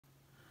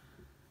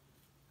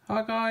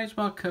Hi guys,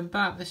 welcome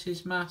back. This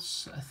is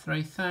Maths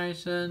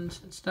 3000.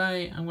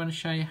 Today I'm going to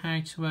show you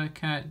how to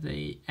work out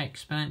the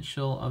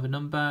exponential of a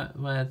number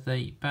where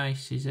the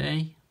base is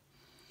e.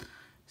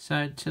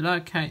 So to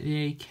locate the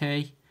e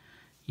key,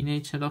 you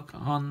need to look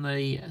on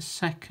the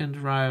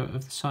second row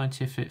of the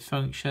scientific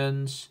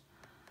functions,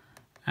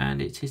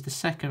 and it is the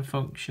second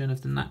function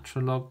of the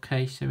natural log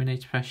key, so we need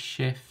to press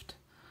shift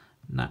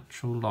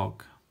natural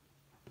log.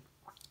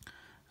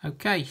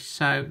 Okay,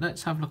 so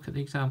let's have a look at the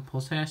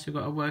examples here. So we've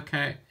got to work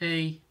out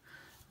e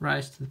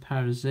raised to the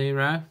power of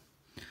 0.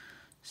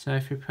 So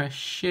if we press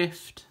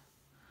shift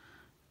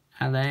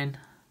ln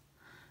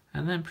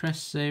and then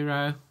press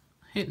 0,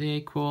 hit the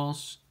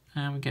equals,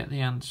 and we get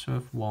the answer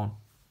of 1.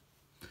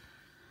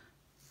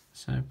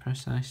 So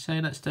press A. So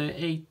let's do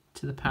e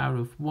to the power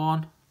of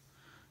 1.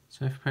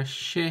 So if we press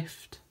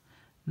shift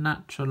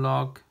natural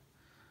log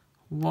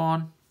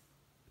 1,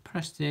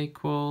 press the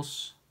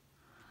equals,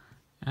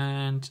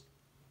 and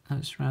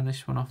let's round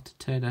this one off to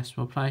 2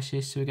 decimal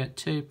places, so we get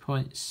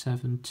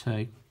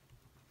 2.72.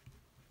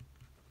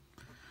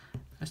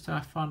 Let's do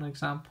our final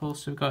example.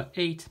 So we've got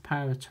e to the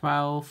power of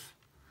 12.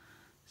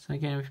 So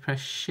again, we press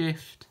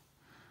shift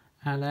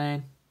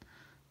ln,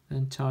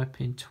 then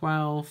type in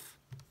 12.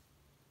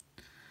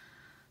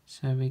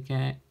 So we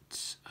get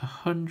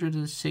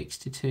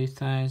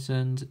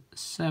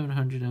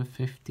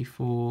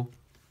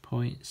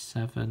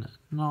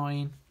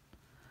 162,754.79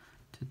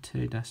 to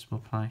 2 decimal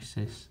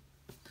places.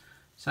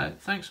 So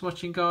thanks for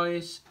watching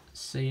guys,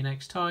 see you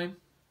next time.